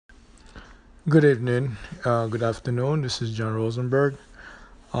Good evening, good afternoon. This is John Rosenberg.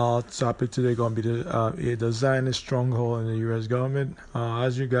 Topic today going to be the Zionist stronghold in the U.S. government.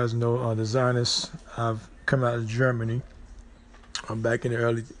 As you guys know, the Zionists have come out of Germany back in the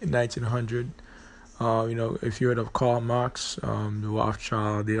early 1900s. If you heard of Karl Marx, the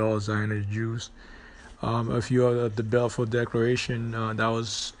Rothschild, they all Zionist Jews. If you heard of the Balfour Declaration, that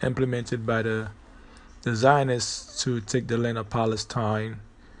was implemented by the Zionists to take the land of Palestine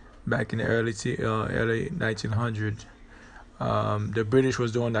back in the early 1900s. The British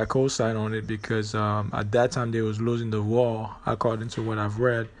was the one that co-signed on it because at that time they was losing the war, according to what I've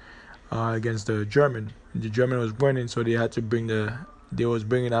read, against the German. The German was winning, so they had to they was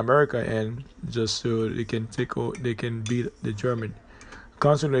bringing America in just so they can beat the German.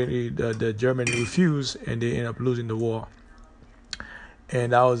 Consequently, the German refused, and they end up losing the war.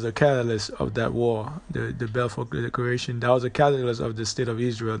 And that was the catalyst of that war, the Balfour Declaration. That was the catalyst of the state of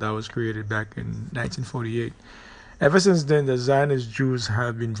Israel that was created back in 1948. Ever since then, the Zionist Jews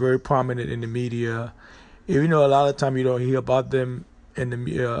have been very prominent in the media. Even though a lot of time you don't hear about them in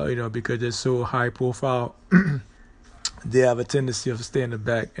the because they're so high profile, they have a tendency of staying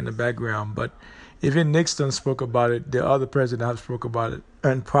in the background. But even Nixon spoke about it. The other president have spoke about it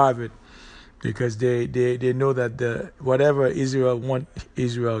in private because they know that the whatever Israel want,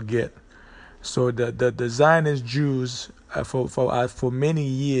 Israel get. So the Zionist Jews for many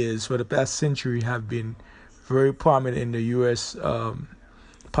years, for the past century, have been very prominent in the U.S.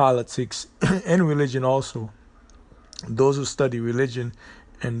 Politics and religion also. Those who study religion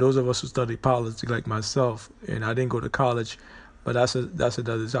and those of us who study politics, like myself, and I didn't go to college, but that's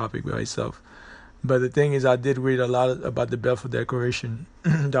another topic by itself. But the thing is, I did read a lot about the Balfour Declaration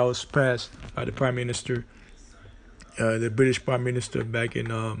that was passed by the Prime Minister, the British Prime Minister, back in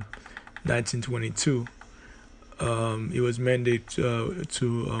 1922. It was mandated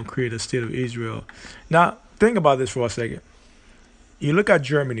to create a state of Israel. Now, think about this for a second. You look at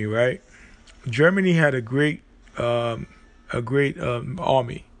Germany, right? Germany had a great army.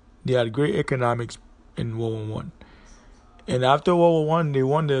 They had great economics in World War One, and after World War One, they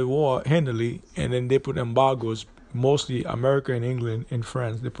won the war handily, and then they put embargoes. Mostly America and England and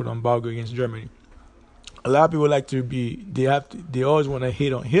France. They put embargo against Germany. A lot of people like to be. They always want to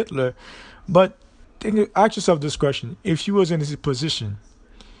hate on Hitler, but ask yourself this question: if you was in this position,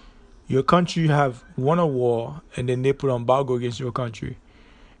 your country have won a war, and then they put embargo against your country,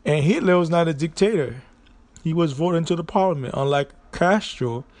 and Hitler was not a dictator. He was voted into the parliament. Unlike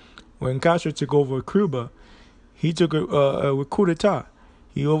Castro, when Castro took over Cuba, he took a coup d'etat.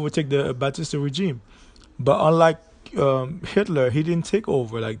 He overtook the Batista regime. But unlike Hitler, he didn't take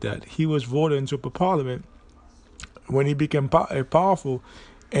over like that. He was voted into the parliament when he became powerful.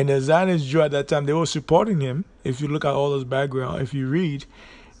 And the Zionists Jew at that time, they were supporting him. If you look at all his background, if you read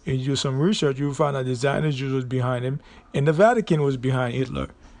and do some research, you will find that the Zionist Jews was behind him, and the Vatican was behind Hitler.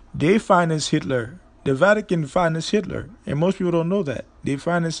 They financed Hitler. The Vatican financed Hitler, and most people don't know that they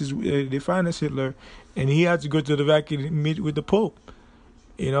financed Hitler, and he had to go to the Vatican and meet with the Pope.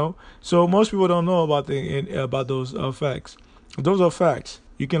 So most people don't know about those facts. Those are facts.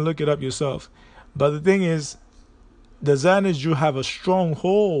 You can look it up yourself. But the thing is, the Zionists Jews have a strong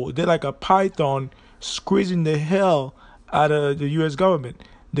hold. They're like a python squeezing the hell out of the U.S. government.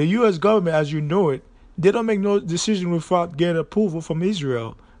 The U.S. government, as you know it, they don't make no decision without getting approval from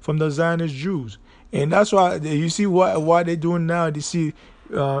Israel, from the Zionist Jews. And that's why you see why they're doing now. You see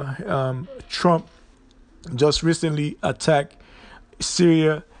Trump just recently attacked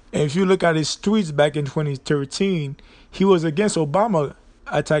Syria. And if you look at his tweets back in 2013, he was against Obama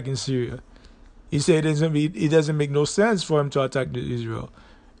attacking Syria. He said it doesn't make no sense for him to attack Israel,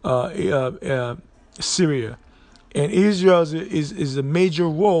 Syria, and Israel is a major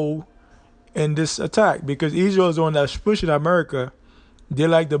role in this attack because Israel is the one that's pushing America. They're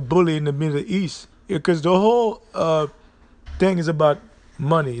like the bully in the Middle East because the whole thing is about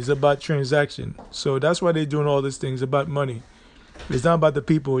money. It's about transaction. So that's why they're doing all these things about money. It's not about the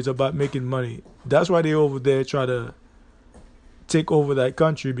people. It's about making money. That's why they over there try to take over that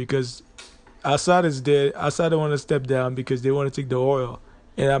country because Assad is there. Assad don't want to step down because they want to take the oil,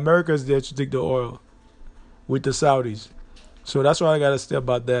 and America is there to take the oil with the Saudis. So that's why I gotta say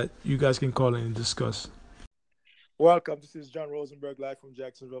about that. You guys can call in and discuss. Welcome. This is John Rosenberg, live from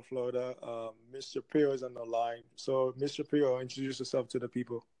Jacksonville, Florida. Mr. Pio is on the line. So, Mr. Pio, introduce yourself to the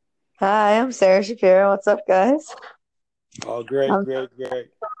people. Hi, I'm Sarah Shapiro. What's up, guys? Oh, great, I'm great,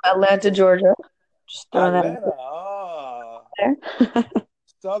 great. from Atlanta, Georgia. Just throwing that Atlanta. out Ah, there.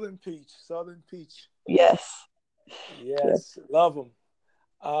 Southern Peach, Southern Peach. Yes. Yes. Yes, love them.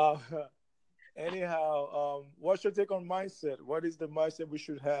 Uh, Anyhow, what's your take on mindset? What is the mindset we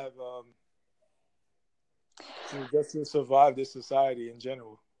should have? to survive this society in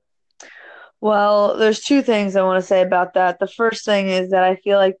general. Well, there's two things I want to say about that. The first thing is that I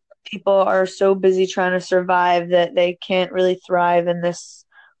feel like people are so busy trying to survive that they can't really thrive in this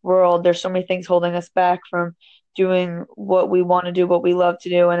world. There's so many things holding us back from doing what we want to do, what we love to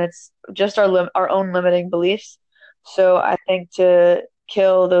do, and it's just our own limiting beliefs. So I think to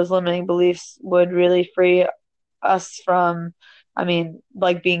kill those limiting beliefs would really free us from, I mean,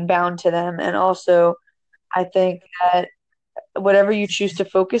 like being bound to them. And also, I think that whatever you choose to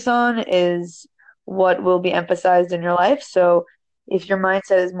focus on is what will be emphasized in your life. So if your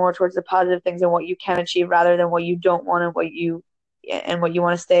mindset is more towards the positive things and what you can achieve rather than what you don't want and what you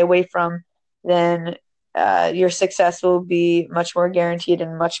want to stay away from, then your success will be much more guaranteed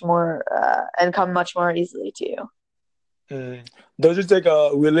and much more and come much more easily to you. Mm. Does it take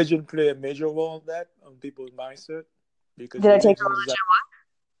a religion play a major role in that on people's mindset? Because Did I take a religion is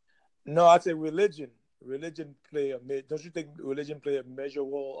like no, I say religion. Religion play a don't you think religion play a major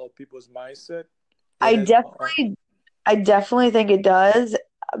role of people's mindset? I Whether it's I definitely think it does,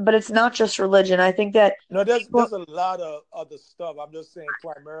 but it's not just religion. I think that no, people, there's a lot of other stuff. I'm just saying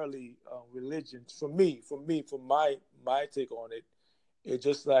primarily religion. For my take on it, it's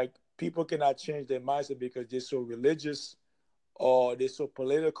just like people cannot change their mindset because they're so religious or they're so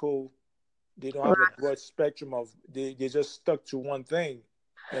political. They don't have a broad spectrum of they just stuck to one thing,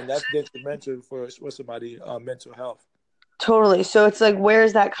 and that's detrimental for somebody mental health. totally. So it's like, where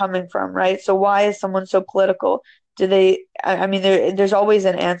is that coming from, right? So why is someone so political? Do they, I mean, there's always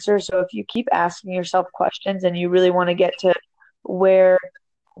an answer. So if you keep asking yourself questions and you really want to get to where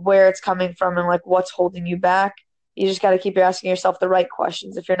where it's coming from and like what's holding you back, you just got to keep asking yourself the right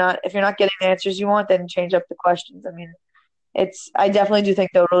questions. If you're not getting the answers you want, then change up the questions. I mean, I definitely do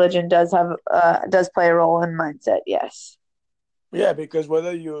think though religion does play a role in mindset. Yes. Yeah, because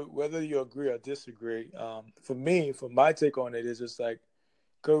whether you agree or disagree, for me, for my take on it is just like,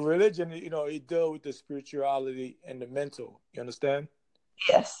 cause religion, it deal with the spirituality and the mental. You understand?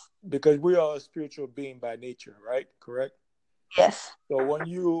 Yes. Because we are a spiritual being by nature, right? Correct. Yes. So when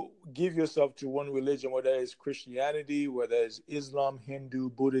you give yourself to one religion, whether it's Christianity, whether it's Islam, Hindu,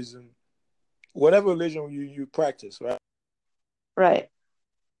 Buddhism, whatever religion you practice, right? Right.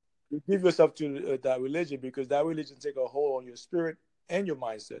 You give yourself to that religion because that religion take a hold on your spirit and your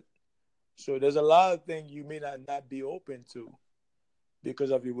mindset. So there's a lot of things you may not be open to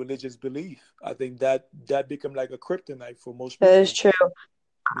because of your religious belief. I think that become like a kryptonite for most That is people true.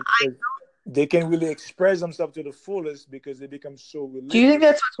 because they can really express themselves to the fullest because they become so Do you think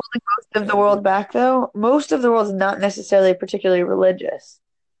that's religious what's holding most of the and they world back, though? Most of the world is not necessarily particularly religious.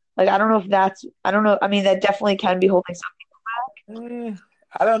 Like, I don't know if that's, I don't know. I mean, that definitely can be holding some people Mm,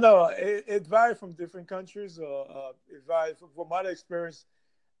 I don't know. It varies from different countries. It varies from my experience.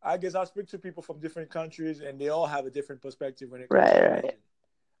 I guess I speak to people from different countries, and they all have a different perspective when it back. comes to Right, right.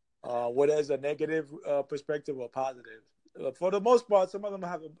 religion. Whether it's a negative perspective or positive. For the most part, some of them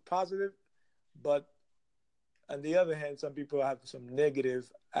have a positive, but on the other hand, some people have some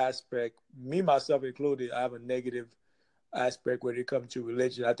negative aspect. Me myself included, I have a negative aspect when it comes to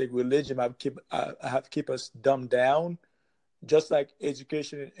religion. I think religion have keep us dumbed down, just like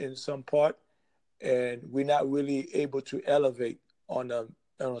education in some part, and we're not really able to elevate on a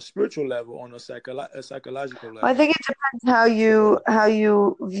spiritual level, on a psychological Well, I level. think it depends how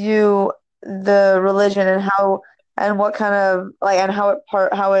you view the religion and how and what kind of like and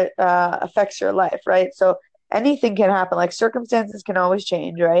how it affects your life, right? So anything can happen. Like circumstances can always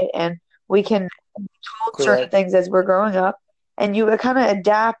change, right? And we can be told certain Correct. things as we're growing up, and you kind of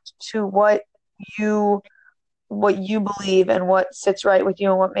adapt to you what you believe and what sits right with you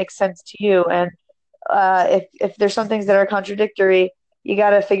and what makes sense to you. And if there's some things that are contradictory, you got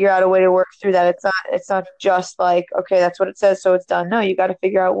to figure out a way to work through that. It's not just like, okay, that's what it says, so it's done. No, you got to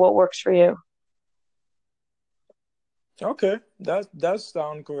figure out what works for you. Okay, that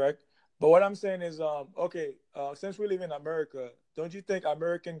sounds correct. But what I'm saying is, okay, since we live in America, don't you think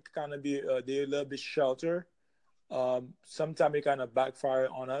American kind of be they a little bit shelter? Sometimes it kind of backfire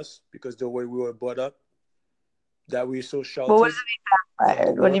on us because the way we were brought up, that we're so But what does sheltered it mean from the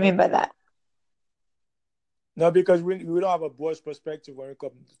fired? What do you world. mean by that? No, because we don't have a broad perspective when it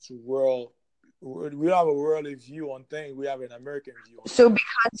comes to world. We don't have a worldly view on things. We have an American view on So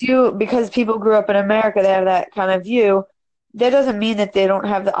things. because people grew up in America, they have that kind of view. That doesn't mean that they don't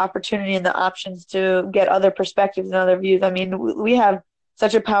have the opportunity and the options to get other perspectives and other views. I mean, we have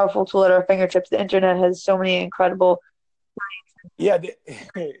such a powerful tool at our fingertips. The internet has so many incredible. Yeah,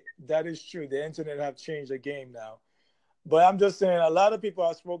 that is true. The internet have changed the game now. But I'm just saying, a lot of people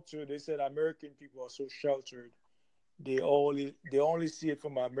I spoke to, they said American people are so sheltered they only see it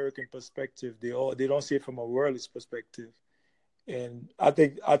from an American perspective. They don't see it from a world's perspective. And I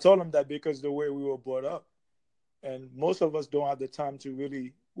think I told them that because the way we were brought up, and most of us don't have the time to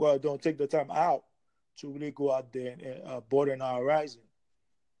really, well, don't take the time out to really go out there and broaden our horizon.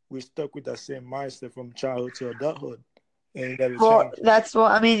 We're stuck with that same mindset from childhood to adulthood, and it never Well, changes. that's well,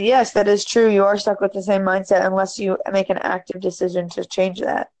 I mean, yes, that is true. You are stuck with the same mindset unless you make an active decision to change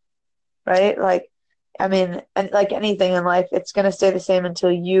that, right? Like, I mean, and like anything in life, it's going to stay the same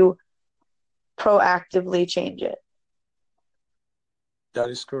until you proactively change it. That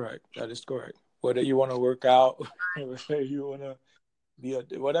is correct. That is correct. Whether you want to work out, whether you want to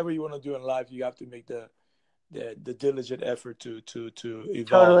whatever you want to do in life, you have to make the diligent effort to evolve.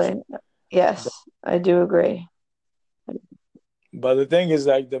 Totally. But Yes, I do agree. but the thing is,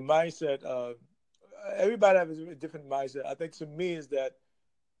 like, the mindset. Everybody has a different mindset. I think to me is that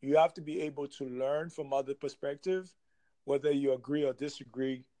you have to be able to learn from other perspectives, whether you agree or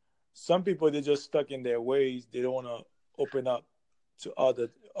disagree. Some people they're just stuck in their ways. They don't want to open up to other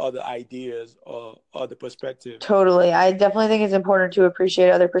ideas or other perspectives. Totally. I definitely think it's important to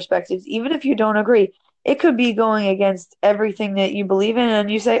appreciate other perspectives, even if you don't agree. It could be going against everything that you believe in, and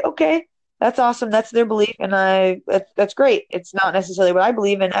you say, okay, that's awesome. That's their belief, and that's great. It's not necessarily what I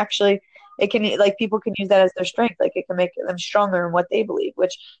believe, and actually, it can like people can use that as their strength. Like it can make them stronger in what they believe,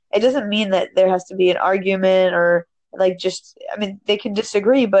 which it doesn't mean that there has to be an argument or like just, I mean, they can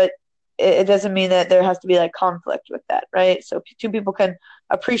disagree, but it doesn't mean that there has to be like conflict with that, right? So two people can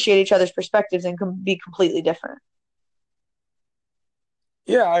appreciate each other's perspectives and can be completely different.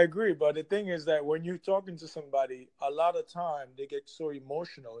 Yeah, I agree. But the thing is that when you're talking to somebody, a lot of time they get so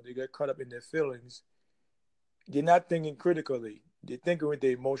emotional, they get caught up in their feelings. They're not thinking critically. They're thinking with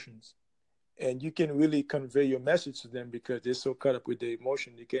their emotions. And you can really convey your message to them because they're so caught up with their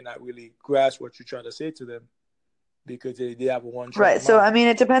emotion, they cannot really grasp what you're trying to say to them because they have a one track Right. So, I mind. mean,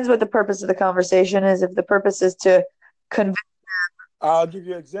 it depends what the purpose of the conversation is. If the purpose is to convince, I'll give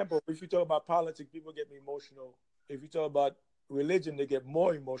you an example. If you talk about politics, people get emotional. If you talk about religion, they get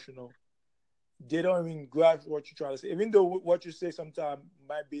more emotional. They don't even grasp what you're trying to say, even though what you say sometimes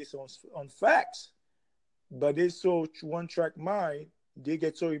might be based on facts. But they so one track mind, they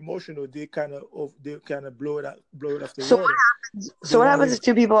get so emotional, they kind of blow it off the so water. so They what don't happens really. if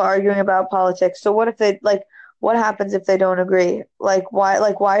two people are arguing about politics? So what if they like what happens if they don't agree? Like why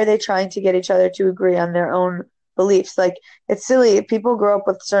are they trying to get each other to agree on their own beliefs? Like it's silly. People grow up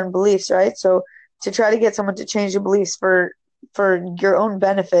with certain beliefs, right? So to try to get someone to change your beliefs for your own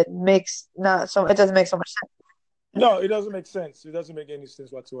benefit makes not so it doesn't make so much sense. No, it doesn't make sense. It doesn't make any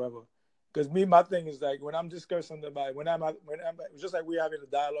sense whatsoever. Because me, my thing is like when I'm discussing about when I'm just like we're having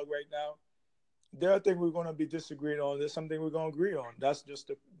a dialogue right now. There are things we're going to be disagreeing on. There's something we're going to agree on. That's just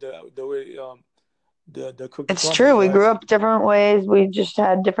the way the cookie It's true. crumbles, We right? grew up different ways. We just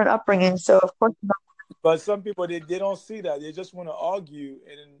had different upbringings. So of course, But some people they don't see that. They just want to argue,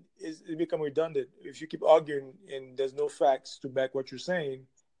 and then it become redundant. If you keep arguing and there's no facts to back what you're saying,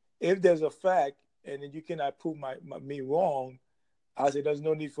 if there's a fact and then you cannot prove me wrong, I say there's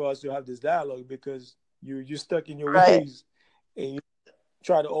no need for us to have this dialogue because you're stuck in your right. ways and you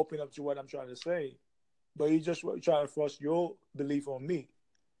try to open up to what I'm trying to say, but you just trying to force your belief on me.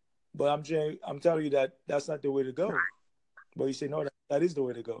 But I'm telling you that that's not the way to go. But you say no, that is the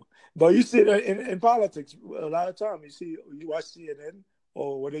way to go. But you see that in politics a lot of time. You watch CNN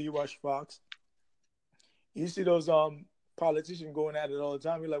or whether you watch Fox, you see those politicians going at it all the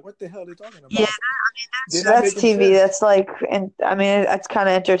time. You're like, what the hell are they talking Yeah, about? They're not that's making TV. sense. That's like, and I mean, that's kind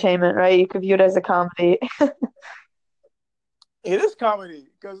of entertainment, right? You could view it as a comedy. It is comedy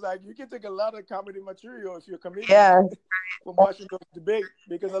because like you can take a lot of comedy material if you're a comedian Yeah, from watching those debate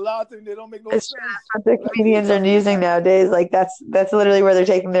because a lot of things they don't make no it's true. sense. That's what the Like, did he comedians are just make using that? nowadays. Like that's literally where they're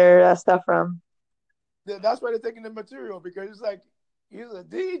taking their stuff from. That's why they're taking the material because it's like, he's like,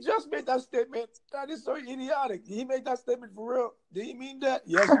 did he just make that statement? That is so idiotic. Did he make that statement for real? Did he mean that?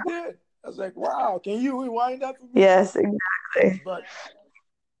 Yes, he did. I was like, wow, can you rewind that for me? Yes, exactly. But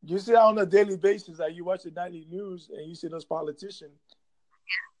you see on a daily basis, like you watch the nightly news and you see those politicians,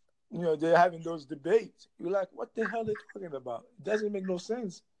 they're having those debates. You're like, what the hell are they talking about? It doesn't make no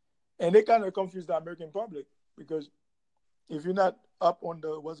sense. And they kind of confuse the American public because if you're not up on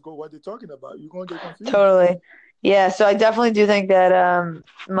what they're talking about, you're gonna get confused. Totally. Yeah, so I definitely do think that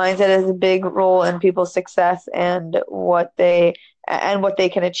mindset is a big role in people's success and what they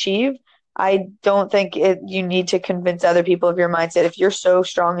can achieve. I don't think you need to convince other people of your mindset. If you're so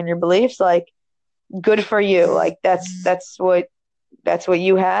strong in your beliefs, like good for you. Like that's what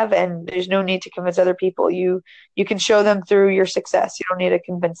you have, and there's no need to convince other people. You can show them through your success. You don't need to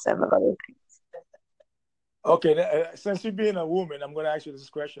convince them of other things. Okay, since you being a woman, I'm going to ask you this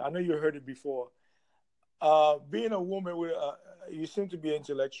question. I know you heard it before. Being a woman, you seem to be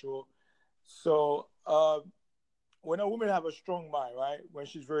intellectual. So, when a woman have a strong mind, right? When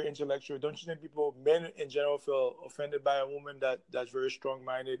she's very intellectual, don't you think men in general, feel offended by a woman that's very strong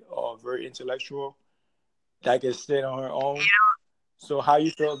minded or very intellectual, that can stand on her own? So, how you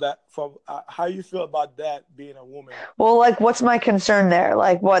feel about that being a woman? Well, like, what's my concern there?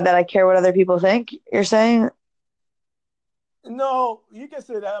 Like, what, that I care what other people think? You're saying? No, you can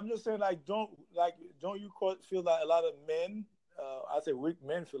say that. I'm just saying, don't you feel like a lot of men, I say weak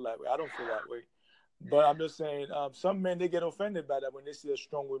men feel that way. I don't feel that way, but I'm just saying, some men, they get offended by that when they see a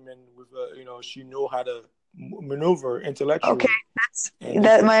strong woman with, she know how to maneuver Okay, intellectually, that's and they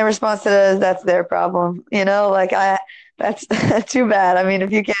that. feel, My response to that is that's their problem. Like that's too bad. I mean,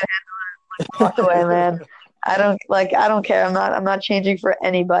 if you can't walk away, man. I don't care. I'm not changing for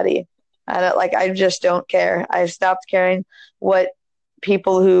anybody. I just don't care. I've stopped caring what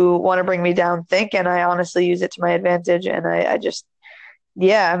people who want to bring me down think, and I honestly use it to my advantage. And I just,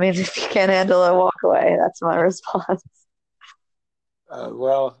 yeah, I mean, if you can't handle it, walk away. That's my response.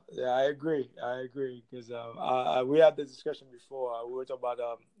 well, yeah, I agree because we had this discussion before. We were talking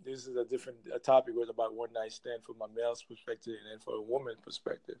about, this is a different topic. It was about one night stand from a male's perspective and then for a woman's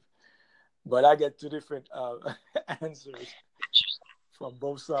perspective. But I get two different answers from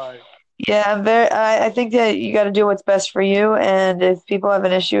both sides. Yeah, I think that you got to do what's best for you. And if people have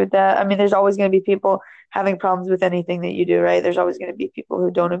an issue with that, I mean, there's always going to be people having problems with anything that you do, right? There's always going to be people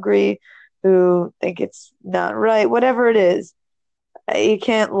who don't agree, who think it's not right, whatever it is. You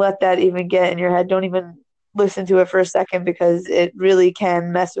can't let that even get in your head. Don't even listen to it for a second because it really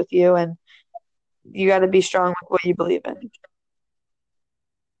can mess with you. And you got to be strong with what you believe in.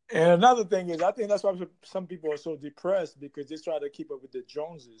 And another thing is, I think that's why some people are so depressed because they try to keep up with the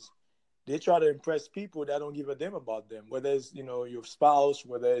Joneses. They try to impress people that don't give a damn about them, whether it's, your spouse,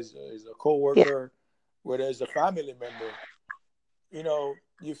 whether it's a Yeah, coworker, whether it's a family member.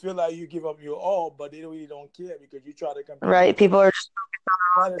 You feel like you give up your all, but they really don't care because you try to compete right. with People are just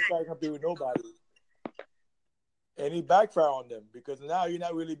not try to compete with nobody, and it backfire on them because now you're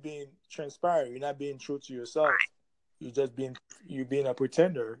not really being transparent. You're not being true to yourself. You being a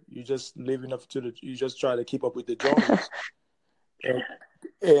pretender. You just living up to the. You just try to keep up with the Joneses, and,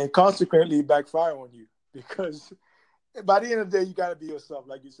 and consequently backfire on you because by the end of the day, you gotta be yourself,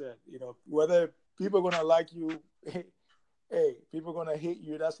 like you said. Whether people are gonna like you, hey, people are gonna hate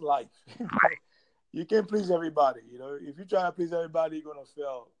you. That's life. You can't please everybody. If you try to please everybody, you're gonna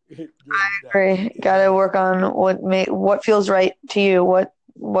fail doing that. agree. Got to work on what feels right to you. What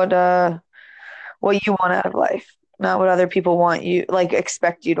you want out of life, not what other people want you like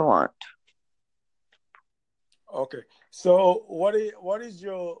expect you to want. Okay. So, what is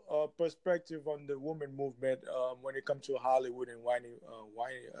your perspective on the women movement, when it comes to Hollywood and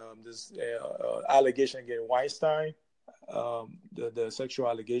this allegation against Weinstein, the sexual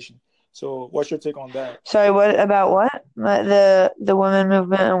allegation? So, what's your take on that? Sorry, what about what? The women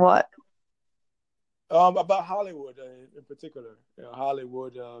movement and what? About Hollywood, in particular,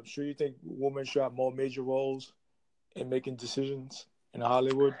 Hollywood. Sure, you think women should have more major roles in making decisions in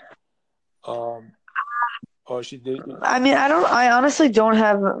Hollywood, um, or should they? I mean, I honestly don't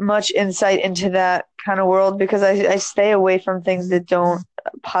have much insight into that kind of world because I stay away from things that don't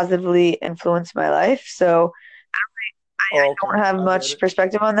positively influence my life. So Oh, I okay, don't have I get much it.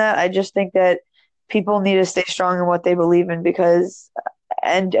 perspective on that. I just think that people need to stay strong in what they believe in because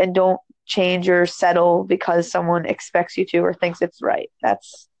and don't change or settle because someone expects you to or thinks it's right.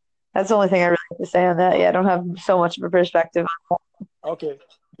 That's the only thing I really have to say on that. Yeah, I don't have so much of a perspective. Okay,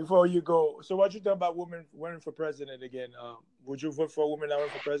 before you go, so what you think about women running for president again? Would you vote for a woman that run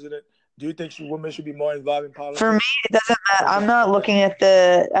for president? Do you think women should be more involved in For me, politics? it doesn't matter. What's your I'm take not on that? looking at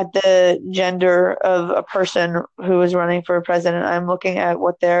the gender of a person who is running for president. I'm looking at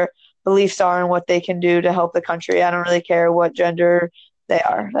what their beliefs are and what they can do to help the country. I don't really care what gender they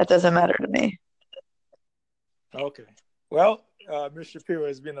are. That doesn't matter to me. Okay. Well, Ms. Shapiro,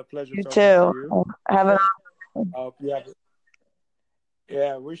 it's been a pleasure You talking to too. you. Have an Yeah,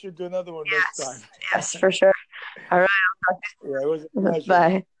 yeah, we should do another one next time. yes, yes, for sure. All Yeah, it was a right. pleasure.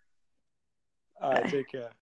 Bye. All right, Bye. take care.